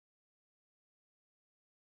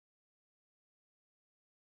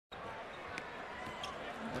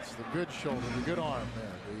That's the good shoulder, the good arm there.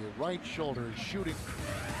 The right shoulder is shooting.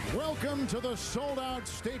 Welcome to the sold-out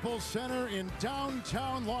Staples Center in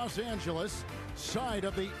downtown Los Angeles, site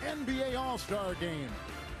of the NBA All-Star Game.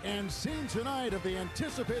 And scene tonight of the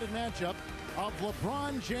anticipated matchup of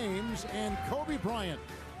LeBron James and Kobe Bryant.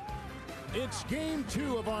 It's game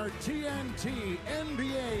 2 of our TNT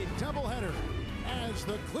NBA doubleheader as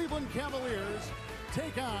the Cleveland Cavaliers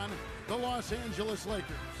take on the Los Angeles Lakers.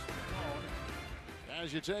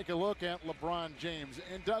 As you take a look at LeBron James,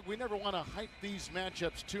 and Doug, we never want to hype these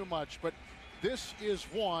matchups too much, but this is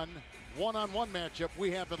one-on-one matchup we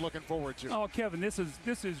have been looking forward to. Oh, Kevin, this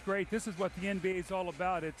is great. This is what the NBA is all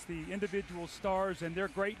about. It's the individual stars and their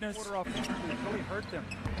greatness. It really hurt them.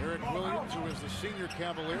 Eric Williams, who is the senior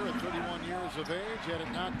Cavalier at 31 years of age, had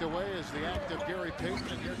it knocked away as the active Gary Payton,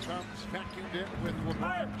 and here comes vacuumed in with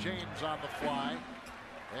LeBron James on the fly,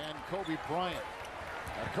 and Kobe Bryant.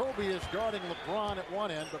 Kobe is guarding LeBron at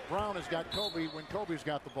one end, but Brown has got Kobe when Kobe's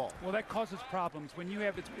got the ball. Well, that causes problems. When you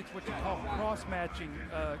have, it's what you call cross-matching,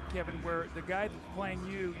 Kevin, where the guy that's playing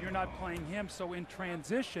you, you're not playing him. So in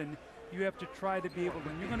transition, you have to try to be able to,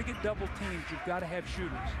 when you're going to get double teamed, you've got to have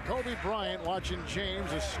shooters. Kobe Bryant watching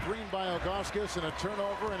James, a screen by Ilgauskas and a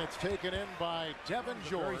turnover, and it's taken in by Devin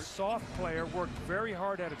George. Very soft player, worked very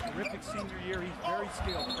hard at a terrific senior year. He's very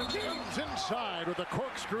skilled. James inside with a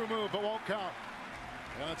corkscrew move, but won't count.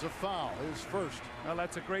 And it's a foul, his first. Well,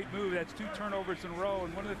 that's a great move. That's 2 turnovers in a row.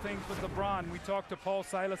 And one of the things with LeBron, we talked to Paul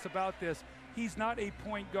Silas about this, he's not a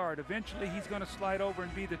point guard. Eventually, he's going to slide over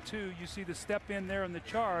and be the 2. You see the step in there in the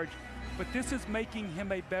charge. But this is making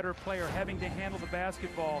him a better player, having to handle the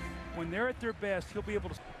basketball. When they're at their best, he'll be able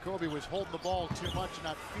to. Kobe was holding the ball too much and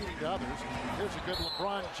not feeding to others. Here's a good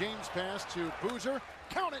LeBron James pass to Boozer.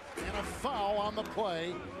 Count it, and a foul on the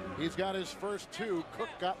play. He's got his first 2. Cook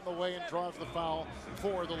got in the way and draws the foul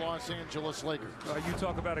for the Los Angeles Lakers. You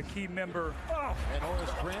talk about a key member. And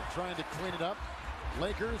Horace Grant trying to clean it up.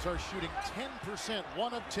 Lakers are shooting 10%,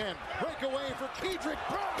 1 of 10. Breakaway for Kedrick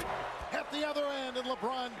Brown at the other end, and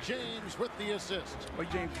LeBron James with the assist. Well,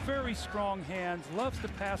 James, very strong hands, loves to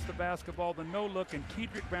pass the basketball, the no-look, and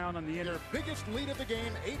Kedrick Brown on the inner. Their biggest lead of the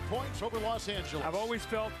game, 8 points over Los Angeles. I've always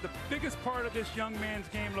felt the biggest part of this young man's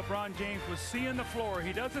game, LeBron James, was seeing the floor.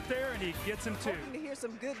 He does it there, and he gets him too. Hoping to hear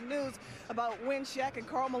some good news about when Shaq and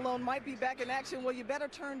Karl Malone might be back in action. Well, you better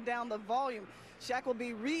turn down the volume. Shaq will be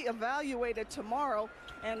reevaluated tomorrow,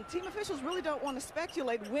 and team officials really don't want to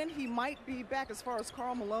speculate when he might be back. As far as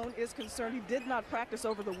Karl Malone is concerned, he did not practice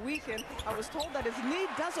over the weekend. I was told that his knee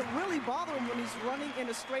doesn't really bother him when he's running in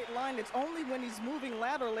a straight line. It's only when he's moving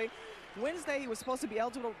laterally. Wednesday, he was supposed to be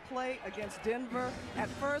eligible to play against Denver. At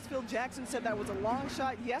first, Phil Jackson said that was a long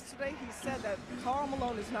shot. Yesterday, he said that Karl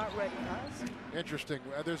Malone is not ready, guys. Interesting.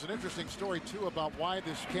 There's an interesting story, too, about why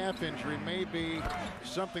this calf injury may be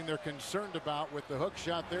something they're concerned about with the hook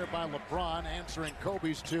shot there by LeBron, answering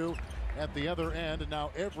Kobe's 2 at the other end. And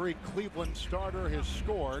now every Cleveland starter has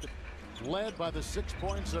scored, led by the 6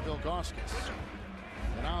 points of Ilgauskas.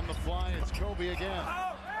 And on the fly, it's Kobe again.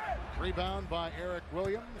 Rebound by Eric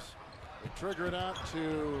Williams. They trigger it out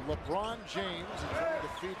to LeBron James and trying to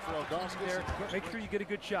feed for Ilgauskas. Make sure you get a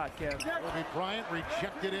good shot, Kev. Kobe Bryant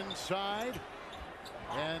rejected inside.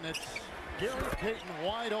 And it's Gary Payton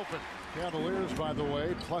wide open. Cavaliers, by the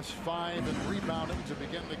way, +5 in rebounding to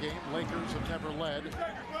begin the game. Lakers have never led.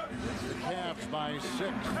 It's the Cavs by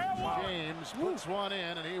 6. James puts one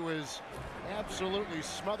in, and he was absolutely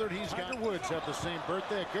smothered. He's got Woods have the same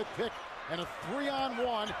birthday. A good pick. And a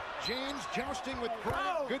 3-on-1. James jousting with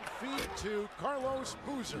Bryant. Good feed to Carlos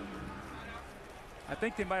Boozer. I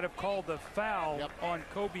think they might have called the foul on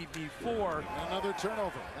Kobe before. Another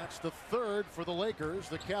turnover. That's the 3rd for the Lakers.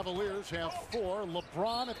 The Cavaliers have 4.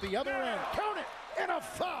 LeBron at the other end. Count it! And a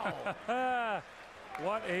foul!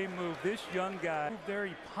 What a move. This young guy there,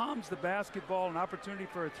 he palms the basketball, an opportunity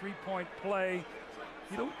for a 3-point play.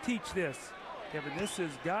 You don't teach this, Kevin. This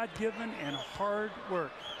is God-given and hard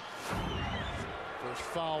work. First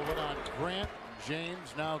foul went on Grant.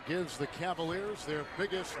 James now gives the Cavaliers their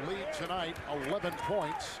biggest lead tonight, 11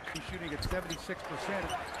 points. He's shooting at 76%.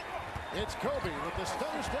 It's Kobe with the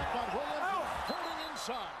stutter step on Williams, holding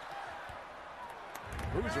inside.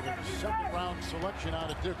 Boozer with the 2nd round selection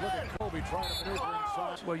out of Duke. Look at Kobe trying to maneuver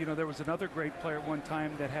inside. Well, you know, there was another great player at one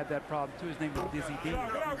time that had that problem too. His name was Dizzy D. He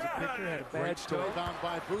was a pitcher, had a bad toe. Rebound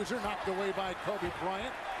by Boozer, knocked away by Kobe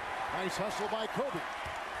Bryant. Nice hustle by Kobe.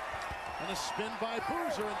 And a spin by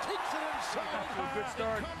Boozer, and takes it inside. A good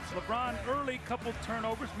start. LeBron, early couple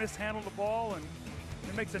turnovers, mishandled the ball, and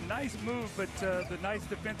It makes a nice move, but the nice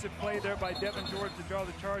defensive play there by Devin George to draw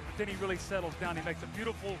the charge, but then he really settles down. He makes a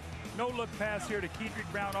beautiful no-look pass here to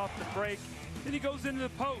Kedrick Brown off the break. Then he goes into the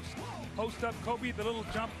post. Post up Kobe, the little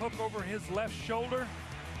jump hook over his left shoulder.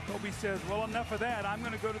 Kobe says, well, enough of that. I'm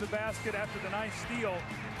going to go to the basket after the nice steal.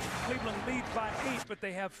 Cleveland leads by 8, but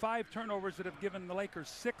they have 5 turnovers that have given the Lakers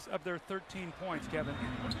 6 of their 13 points, Kevin.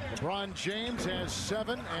 LeBron James has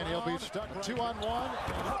 7, and he'll be stuck 2-on-1.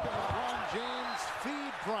 And look at LeBron James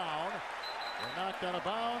feed Brown. They're knocked out of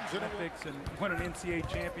bounds. Olympics and won an NCAA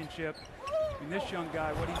championship. And this young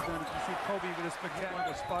guy, what he's done is you see Kobe with a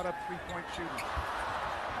spectacular spot-up three-point shooter.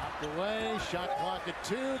 Away, shot clock at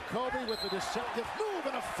 2. Kobe with the deceptive move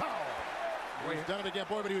and a foul. He's done it again,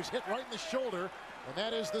 boy, but he was hit right in the shoulder, and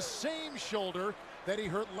that is the same shoulder that he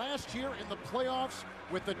hurt last year in the playoffs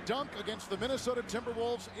with the dunk against the Minnesota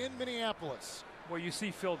Timberwolves in Minneapolis. Well, you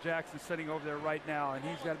see Phil Jackson sitting over there right now, and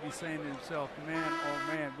he's got to be saying to himself, man,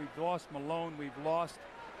 oh man, we've lost Malone, we've lost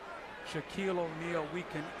Shaquille O'Neal. We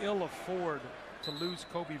can ill afford to lose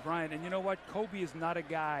Kobe Bryant. And you know what? Kobe is not a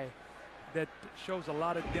guy that shows a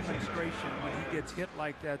lot of demonstration when he gets hit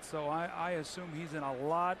like that. So I assume he's in a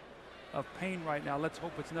lot of pain right now. Let's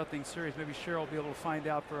hope it's nothing serious. Maybe Cheryl will be able to find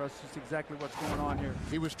out for us just exactly what's going on here.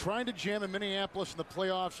 He was trying to jam in Minneapolis in the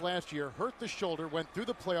playoffs last year, hurt the shoulder, went through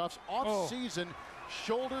the playoffs, off-season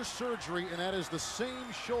shoulder surgery, and that is the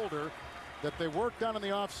same shoulder that they worked on in the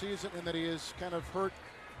offseason and that he is kind of hurt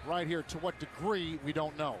right here. To what degree, we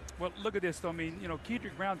don't know. Well, look at this, though. I mean, you know,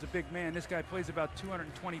 Kedrick Brown's a big man. This guy plays about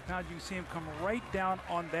 220 pounds. You can see him come right down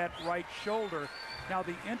on that right shoulder. Now,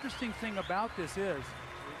 the interesting thing about this is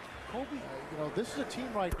Kobe. You know, this is a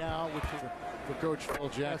team right now, which is for Coach Phil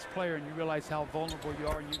Jackson. Best player, and you realize how vulnerable you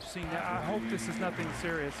are, and you've seen that. I hope this is nothing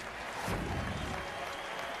serious.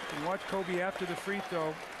 And watch Kobe after the free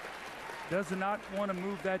throw. Does not want to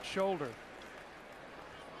move that shoulder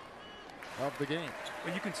of the game.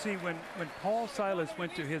 But you can see when Paul Silas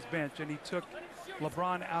went to his bench and he took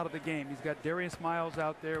LeBron out of the game. He's got Darius Miles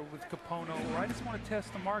out there with Capono. I just want to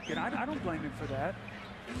test the market. I don't blame him for that.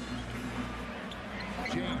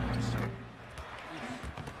 James.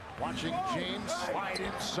 Watching James slide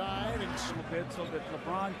inside and a little bit so that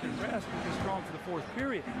LeBron can rest and get strong for the fourth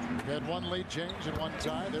period. We had one lead change and one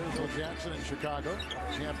tie. There's Phil Jackson in Chicago.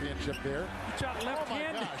 Championship there. Shot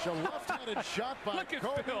left-handed. Oh my gosh, a left-handed shot by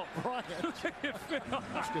Kobe Bryant. Look at Phil.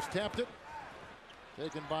 Just tapped it.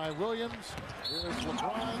 Taken by Williams. Here's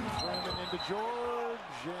LeBron. Brandon into George.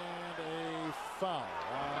 And a foul.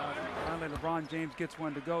 Finally, LeBron James gets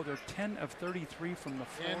one to go. They're 10 of 33 from the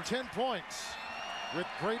floor. And 10 points. With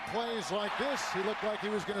great plays like this, he looked like he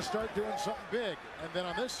was going to start doing something big. And then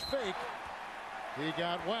on this fake, he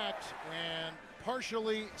got whacked and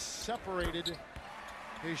partially separated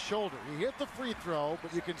his shoulder. He hit the free throw,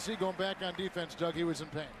 but you can see going back on defense, Doug, he was in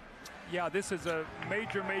pain. Yeah, this is a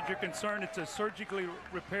major concern. It's a surgically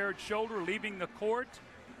repaired shoulder leaving the court.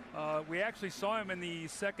 We actually saw him in the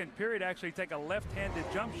second period actually take a left-handed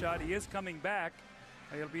jump shot. He is coming back.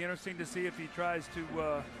 It'll be interesting to see if he tries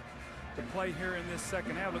to play here in this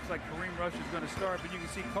second half. Looks like Kareem Rush is going to start, but you can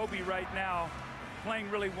see Kobe right now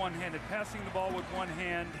playing really one-handed, passing the ball with one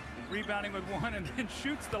hand, rebounding with one, and then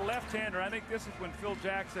shoots the left-hander. I think this is when Phil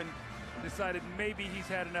Jackson decided maybe he's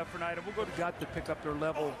had enough for tonight, and we'll go to got to pick up their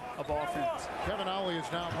level of offense. Kevin Ollie is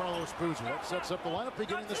now Carlos Boozer. That sets up the lineup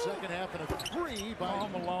beginning the second half, and a three by Paul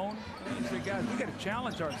Malone. He said, guys, we got to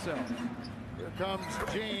challenge ourselves. Here comes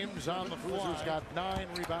James on the floor. He's got 9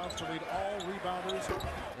 rebounds to lead all rebounders.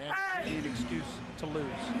 And an excuse to lose.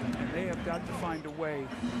 And they have got to find a way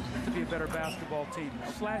to be a better basketball team.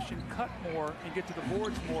 Slash and cut more and get to the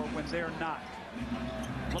boards more when they're not.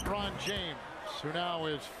 LeBron James, who now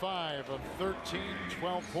is 5 of 13,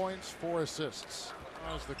 12 points, 4 assists.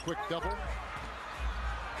 As the quick double.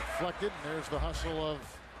 Deflected, and there's the hustle of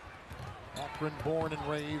Akron born and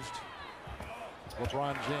raised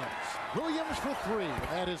LeBron James. Williams for 3, and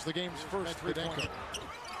that is the game's first three-pointer.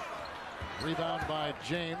 Rebound by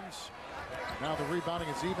James. Now the rebounding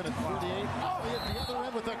is even at 38. Ollie at the other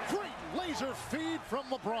end with a great laser feed from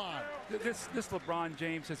LeBron. This LeBron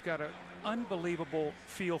James has got an unbelievable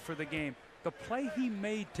feel for the game. The play he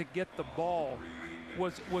made to get the ball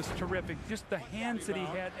was terrific. Just the hands that he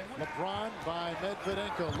had. LeBron by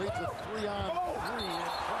Medvedenko leads a 3-on-3.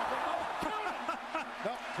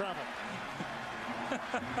 No, travel.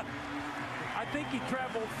 I think he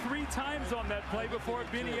traveled 3 times on that play before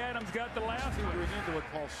Benny Adams got the last one. Into what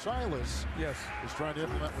Paul Silas is trying to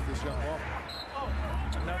implement with this young ball.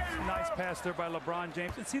 Nice pass there by LeBron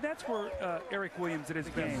James. And see, that's where Eric Williams at his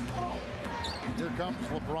game. Here comes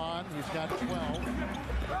LeBron. He's got 12.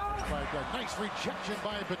 Nice rejection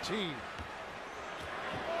by Petit.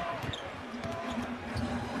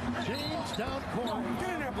 Down court. Get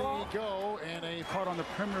in there, ball. Go and a Caught on the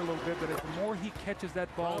perimeter a little bit, but the more he catches that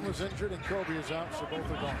ball. Brown was injured and Kobe is out, so both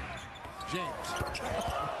are gone. James.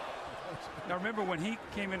 Now remember, when he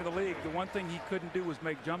came into the league, the one thing he couldn't do was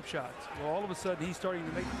make jump shots. Well, all of a sudden he's starting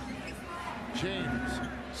to make. James,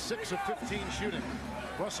 6 of 15 shooting.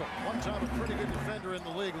 Russell, one time a pretty good defender in the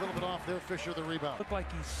league, a little bit off there. Fisher the rebound. Looked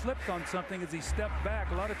like he slipped on something as he stepped back.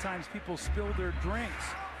 A lot of times people spill their drinks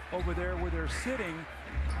over there where they're sitting,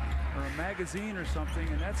 or a magazine or something,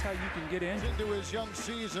 and that's how you can get injured. Into his young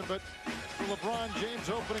season, but LeBron James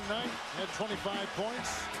opening night had 25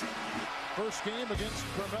 points. First game against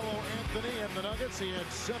Carmelo Anthony and the Nuggets, he had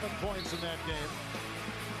 7 points in that game.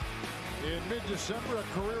 In mid-December, a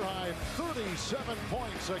career-high 37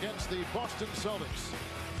 points against the Boston Celtics.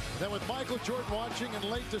 Then with Michael Jordan watching in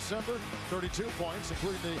late December, 32 points,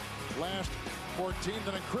 including the last 14.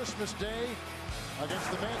 Then on Christmas Day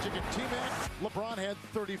against the Magic and T-Mac, LeBron had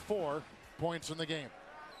 34 points in the game.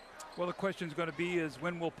 Well, the question is going to be is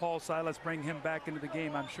when will Paul Silas bring him back into the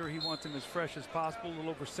game? I'm sure he wants him as fresh as possible. A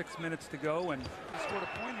little over 6 minutes to go, and he scored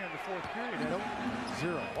a point here in the fourth period. Nope.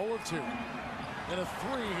 0. 0 of 2. And a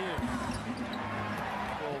 3 here.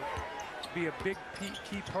 Will be a big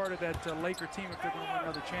key part of that Laker team if they're going to win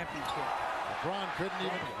another championship. LeBron couldn't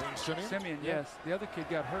even. Simeon, yes. The other kid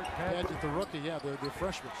got hurt. Padgett, the rookie, yeah, the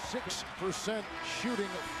freshman. 6% shooting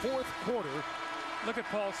fourth quarter. Look at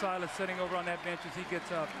Paul Silas sitting over on that bench as he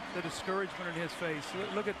gets up. The discouragement in his face.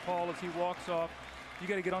 Look at Paul as he walks off. You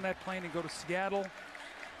got to get on that plane and go to Seattle.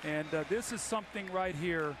 And this is something right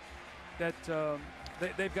here that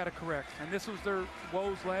they've got to correct. And this was their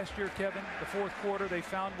woes last year, Kevin. The fourth quarter, they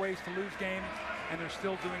found ways to lose games, and they're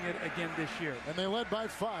still doing it again this year. And they led by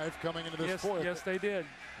 5 coming into this fourth. Yes, they did.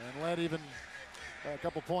 And led even a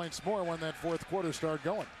couple points more when that fourth quarter started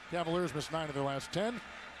going. Cavaliers missed 9 of their last 10.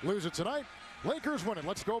 Lose it tonight. Lakers win it.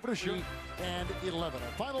 Let's go over to shoot. And 11.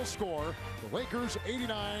 A final score, the Lakers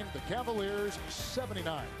 89, the Cavaliers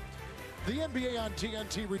 79. The NBA on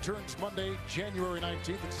TNT returns Monday, January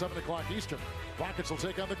 19th at 7 o'clock Eastern. Rockets will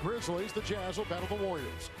take on the Grizzlies. The Jazz will battle the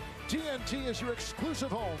Warriors. TNT is your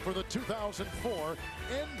exclusive home for the 2004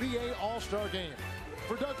 NBA All-Star Game.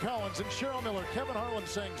 For Doug Collins and Cheryl Miller, Kevin Harlan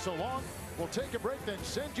saying so long. We'll take a break, then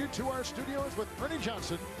send you to our studios with Ernie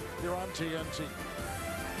Johnson here on TNT.